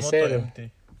empty cell.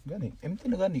 Empty. Gani, empty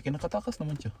na gani kay nakatakas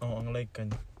naman siya. Oo, ang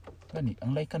Lycan. Gani,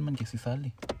 ang Lycan man kay si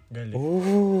Sally. Gali. Oh.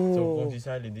 So kung si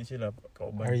Sally di sila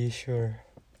kauban. Are you sure?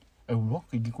 Ay wa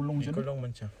kay gikulong siya. Ikaw lang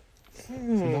man siya.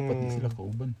 So dapat di sila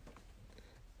kauban.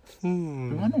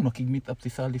 Pero anong nakig-meet up si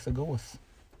Sally sa gawas?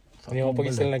 Hindi mo pag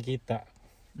sila nakita.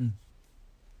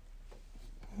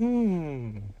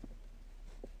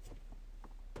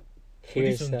 Pwede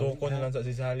Here's suntuko na lang sa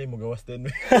si Sally, magawas din.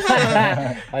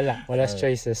 Wala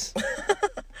choices.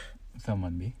 Sa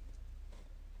man bi.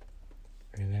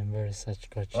 Remember such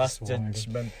coaches Last warning.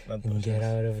 judgment na to And get siya.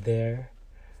 out of there.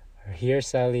 Or hear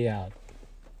Sally out.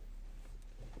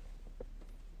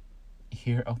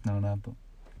 Hear out na lang nato.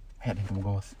 Ay, di ko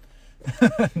magawas.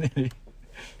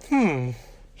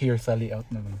 Hear Sally out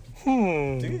na lang.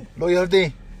 Sige.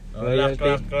 Loyalty.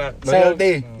 Clack.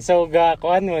 Loyalty. So ga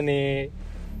kuan mo ni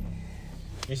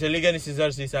Isaligan ni Cesar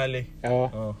si Sally.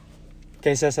 oh,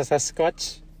 kaysa sa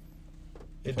Sasquatch.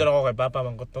 Ito na ko kay Papa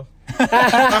man ko to.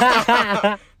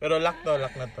 Pero lock na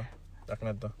to.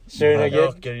 Sure na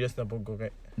Ako, gyud. curious na po ko kay.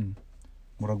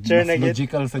 Murag Sure na mas gid.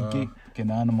 logical sa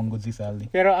kinahanglan naman gud si Sally.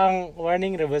 Pero ang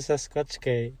warning ra ba sa Sasquatch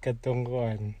kay kadtong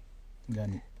kuan.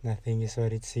 Gani. Nothing is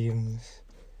what it seems.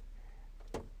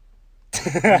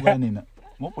 Gani na.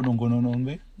 Mo pudong kuno noon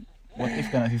ba? What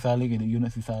if kana si Sally kay yun na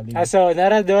si Sally. So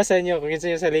naradawa sa inyo kung kinsa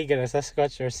yung sa liga na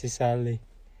Sasquatch or si Sally.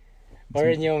 Or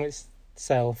inyong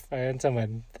self. Ayun sa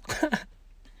man.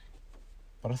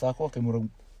 Para sa ako kay murag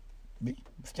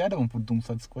masyado man pud tong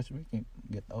Sasquatch ba kay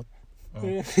get out.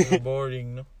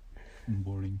 Boring, no?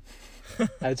 Boring.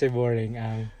 I'd say boring.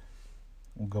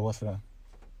 O gawas ra.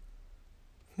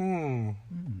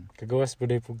 Kagawas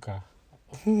buday pug ka.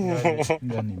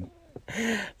 Gani.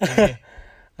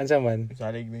 Ansa man?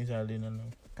 Sally na lang.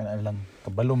 Kana lang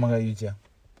kabalo mga yun siya.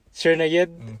 Sure na yun?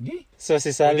 Gi. So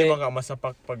si Sally Sally... man ka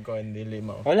masapak pag ko hindi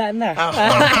lima. Wala na.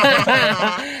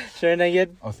 Sure na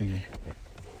yun? Oh sige.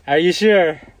 Are you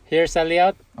sure? Hear Sally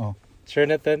out? Oh. Sure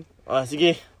na ton?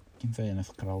 Sige. Kinsa yan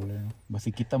sa crawler. No? Basi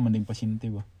kita man ding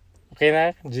pasyente ba. Okay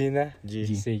na, Gina? G.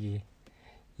 Sige.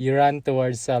 You ran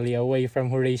towards Sally away from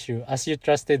Horatio as you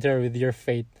trusted her with your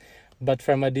fate. But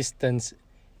from a distance,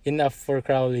 enough for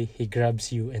Crowley, he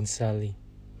grabs you and Sally.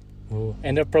 Oh,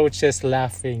 and approaches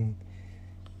laughing.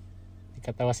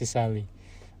 Katawa si Sally.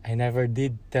 I never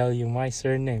did tell you my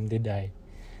surname, did I?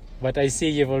 But I see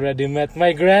you've already met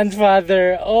my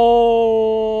grandfather.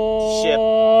 Oh! Shit.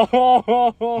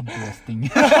 Interesting.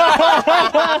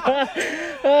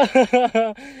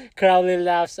 Crowley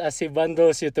laughs as he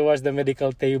bundles you towards the medical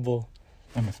table.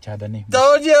 Ay, mas tsada ni.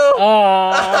 Told you!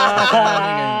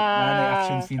 Nanay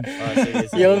action scene.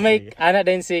 Sige. You'll make, ana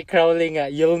din si Crowley nga,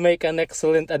 you'll make an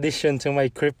excellent addition to my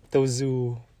crypto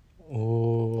zoo.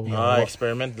 Oh.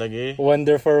 Experiment lagi.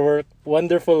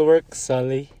 Wonderful work,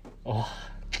 Sully. Oh.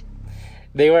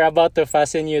 They were about to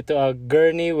fasten you to a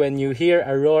gurney when you hear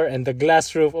a roar and the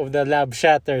glass roof of the lab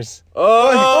shatters.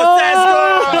 Oh!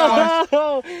 Sasquatch!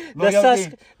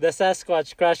 Loyalty. The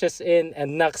Sasquatch crashes in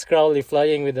and knocks Crowley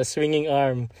flying with a swinging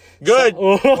arm. Good!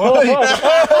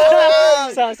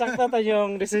 Sakto ta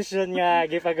yung decision nga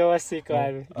gipagawas si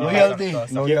Kwan. Loyalty.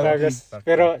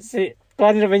 Pero si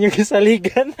Kwan naman yung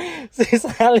isaligan. Si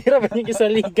Sally naman yung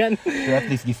isaligan. Pero at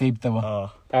least gisave ta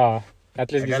ba? At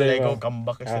least Tagalay gisave ko,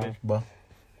 comeback kasi. Ba?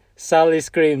 Sally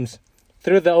screams.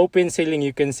 Through the open ceiling,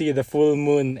 you can see the full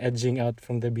moon edging out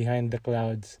from the behind the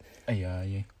clouds. Ay.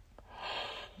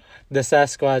 The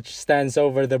Sasquatch stands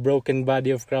over the broken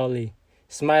body of Crowley,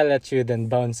 smile at you, then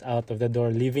bounce out of the door,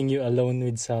 leaving you alone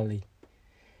with Sally.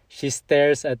 She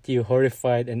stares at you,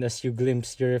 horrified, and as you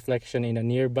glimpse your reflection in a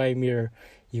nearby mirror,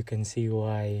 you can see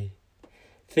why.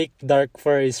 Thick, dark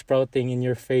fur is sprouting in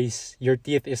your face. Your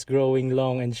teeth is growing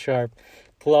long and sharp.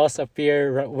 Claws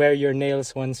appear where your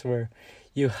nails once were.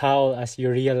 You howl as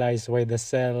you realize why the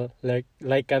cell, like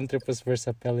Lycanthropus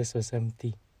versapellis, was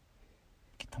empty.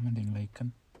 Kita man din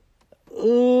like-an.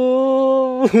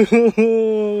 Ooh!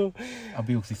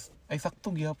 Abiyog sis. Ay,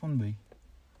 sakto gyapon ba?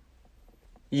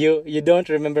 You don't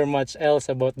remember much else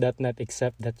about that night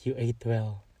except that you ate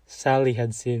well. Sally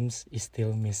had Sims is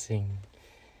still missing.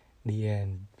 The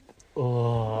end.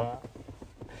 Oh.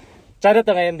 Tsada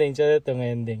tong ending.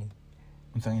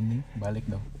 Unsang ending? Balik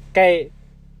daw. Kay,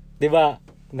 di ba,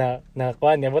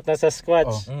 kuhan, abot na sa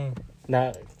Squatch.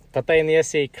 Na patay niya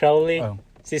si Crowley.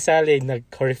 Si Sally,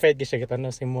 nag-horrified ka siya,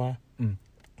 katanaw si Mua.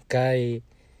 Kay,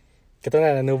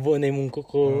 katanaw, nanubo na yung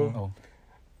kuko.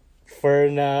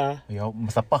 Fur na. Ayaw,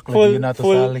 masapak lagi yun na to,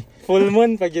 Sally. Full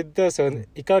moon pag yun to. So,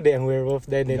 ikaw di ang werewolf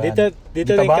din. Dito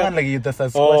Gitabangan lagi yun to sa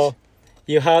Squatch.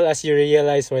 You howl as you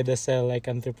realize why the cell like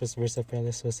Lycanthropus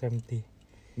versapellis was empty.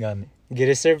 Gani.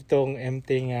 Gireserve tong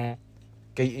empty nga.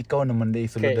 Kay ikaw naman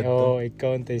day sulod to.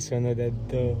 Ikaw ang sunod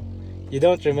to. You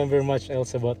don't remember much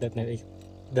else about that night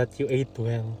that you ate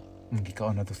well.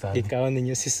 Gikaon na to, Sally. Gikaon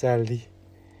ninyo si Sally.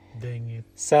 Dang it.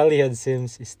 Sally had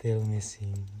Sims is still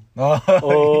missing.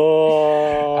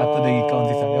 Ato din gikaon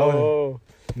si Sally.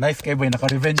 Nice kay boy,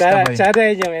 naka-revenge ka ba? Tsada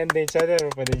yun yung ending. Tsada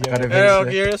mo pa din yung Pero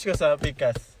curious ko sa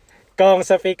Picas. Kung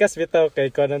sa Picas bitaw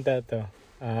kay konon tato.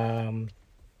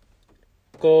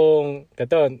 Kung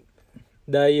katon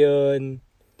dayon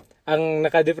ang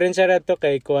naka-diferensya ra to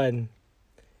kay Kwan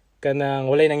kanang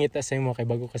walay nangita sa imo kay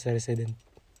bago ka sa resident.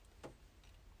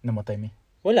 Namatay mi.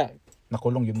 Wala.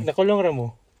 Nakulong yun. Nakulong ra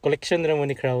mo. Collection ra mo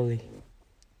ni Crowley.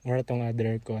 Mura tong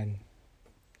other Kwan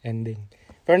ending.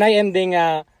 Pero na ending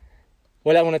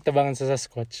wala mo natabangan sa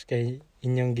Sasquatch kay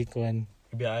inyong gikuan.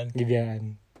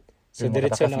 Gibiyaan. So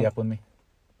diretso na.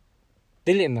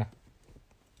 Dili na.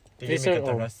 Dili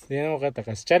mo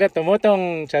katakas. Tsada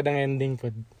tumutong tsadang ending po.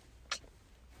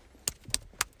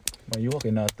 Mayuwa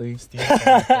kay nato eh.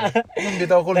 Anong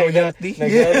dito ako loyalty?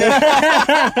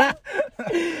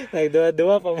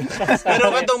 Nagduwa pa mo. Pero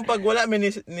katong pag wala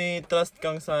ni trust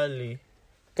kang Sally.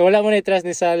 Kung wala mo na trust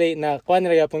ni Sally na kuha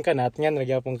nilagapon ka nat, nga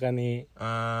nilagapon ka ni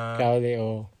Crowley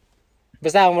o.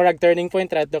 Basta ang murag turning point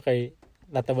rato kay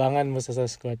natabangan mo sa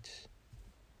Sasquatch.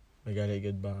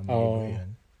 Magaligad ba ang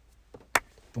magibuyan?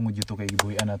 Tungod dito kay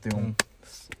gibuyan nato yung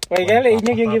Wait, gali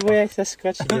inyo yung gibuyan sa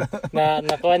Sasquatch na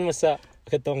nakuhan mo sa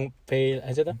katong pale,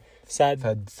 ano to? Sad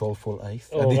soulful eyes.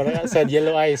 Sad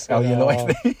yellow eyes. Yellow eyes.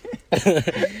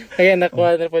 Kaya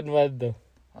nakuha na po do.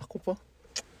 Ako pa.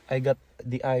 I got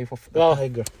the eye of the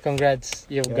tiger. Congrats.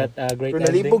 You've got a great pero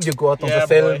ending. Pero nalibog yung ko atong sa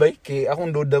cell bay. Kay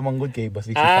akong duda manggod kay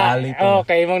basi si Sally to.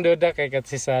 Kay mong duda kay kat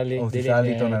si Sally. Si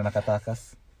Sally to na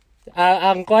nakatakas.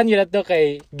 Ang kuhan yun to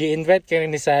kay gi-invite ka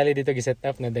ni Sally dito gi-set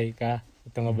up na day ka.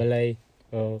 Ito nga balay.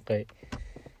 Okay.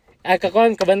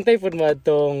 Kakuhan, kabantay po mo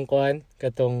itong kuhan,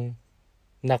 katong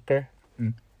knocker.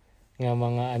 Nga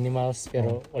mga animals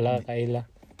pero wala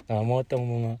kaila. Mo itong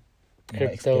mga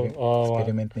crypto.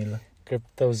 Experiment nila.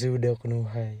 Crypto zoo daw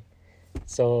kunuhay.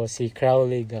 So si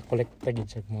Crowley ga kolekta gid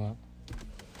siya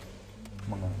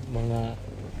mga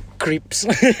creeps.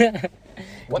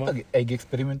 What ay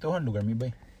gi-experimentuhan lugar mi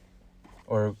bay?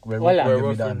 Or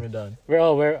werewolf done?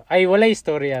 Ay wala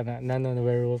istorya na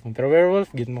werewolf pero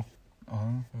werewolf gid mo.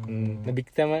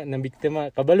 Nabiktima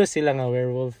kabalo sila nga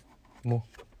werewolf mo.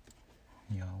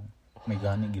 Yaw. May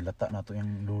gani gilata nato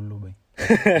yung lulo bay.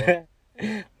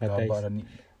 Gabara ni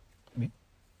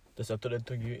tas ato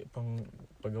dito pang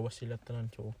pagawas sila tanan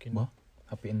chokin ba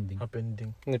happy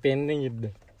ending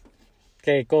yun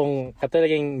kay kung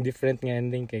katulaging different nga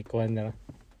ending kay kuan na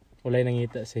walay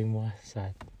nangita sa imo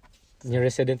sa yung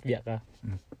resident biya ka.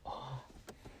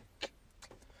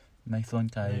 Nice one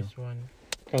kayo.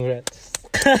 Congrats.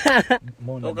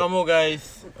 Kamo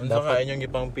guys unsa ka inyong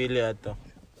ipangpili ato?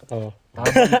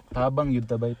 Tabang yun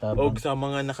tabay tabang. Og sa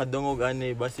mga nakadungog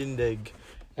ani basindeg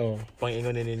Oh.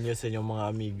 Pangingonin ninyo sa inyong mga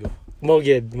amigo.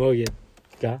 Mogid.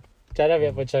 Ka? Tsara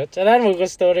biya po siya. Tsara mo ko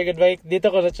story goodbye.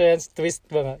 Dito ko na chance twist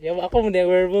ba nga. Yung ako mo na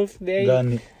werewolf day.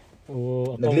 Gani.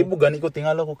 Oo. Ako Naglibog gani ko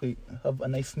tingala ko kay have a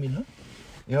nice meal ha.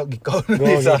 Yo gikaw Go,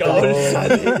 na sa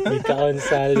Gikaon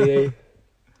sali.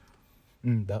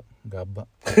 Gaba.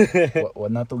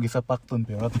 Wa na to gisapakton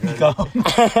pero ato ikaw.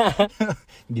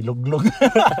 Giluglog.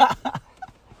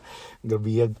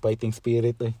 Grabiyag fighting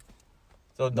spirit eh.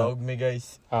 So, daog mi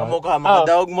guys. Ah. Amo ka,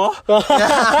 makadaog mo?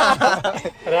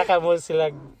 Para ka mo sila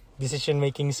decision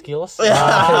making skills.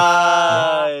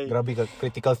 Ay! Grabe ka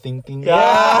critical thinking.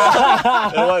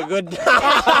 Oh, good.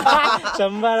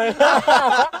 Chambar.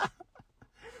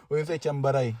 Uy sa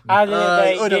chambaray.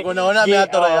 Ay, naguna-una mi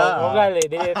ato ra. Ugali,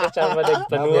 dili ito chambar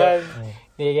nagpanuan.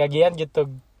 Nigagian gitog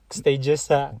stages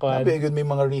sa kuan. Grabe good may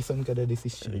mga reason kada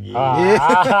decision.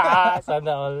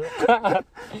 Sana all.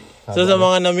 So sa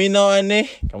mga naminaw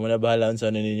kamo na bahala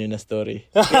sa ninyo na story.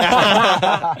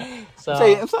 So,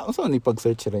 So ni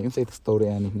pag-search ra yung sa story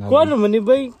ani. kung ano man ni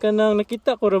bay kanang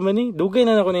nakita ko ra man ni. Dugay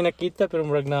na ako ni nakita pero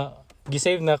murag na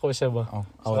gisave na ko siya ba.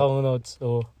 Sa akong notes.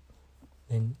 So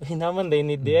hinaman din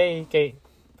ni di kay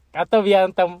ato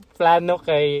biyang tam plano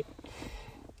kay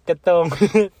katong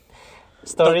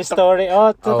story.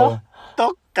 Oh, to.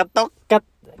 Katok.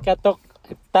 Katok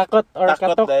takot or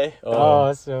katok. Oh.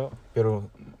 So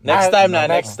Pero Next time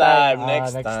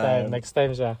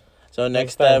siya. So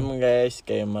next time guys,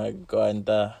 kayo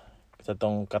magkuanta sa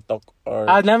tong katok or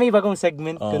Nami bagong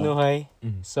segment kunuhay.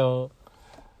 So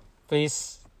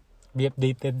please be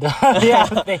updated. Be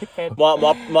updated.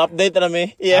 mo-update na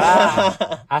mi. Yeah.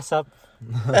 ASAP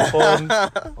phone.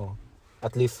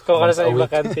 at least Kung once sa a week.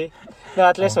 bakante. No,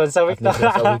 at least once a week At least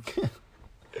once a na. week.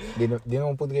 Di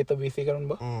na po kita busy karon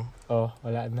ba? Oh,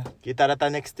 wala na. Kita na ta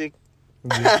next week.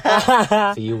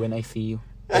 See you when I see you.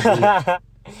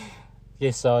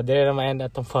 Yes, so there na ma-end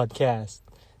atong podcast.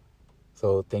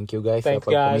 So thank you guys Thanks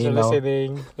guys for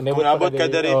listening. Kung abot ka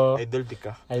diri, idol di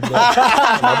ka.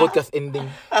 Nabot kas ending.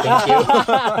 Thank you.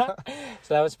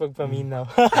 Salamat sa pagpaminaw.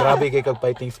 Grabe kay kag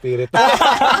fighting spirit.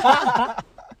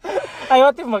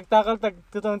 Ayaw natin magtakal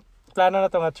tutong plano na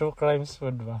ito nga true crimes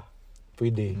food ba?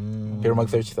 Pwede. Pero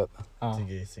mag-search that.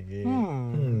 Sige.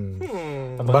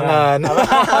 Abangan.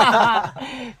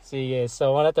 Sige,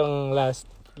 so wala tong last.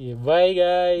 Bye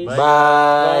guys. Bye.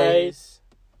 Bye.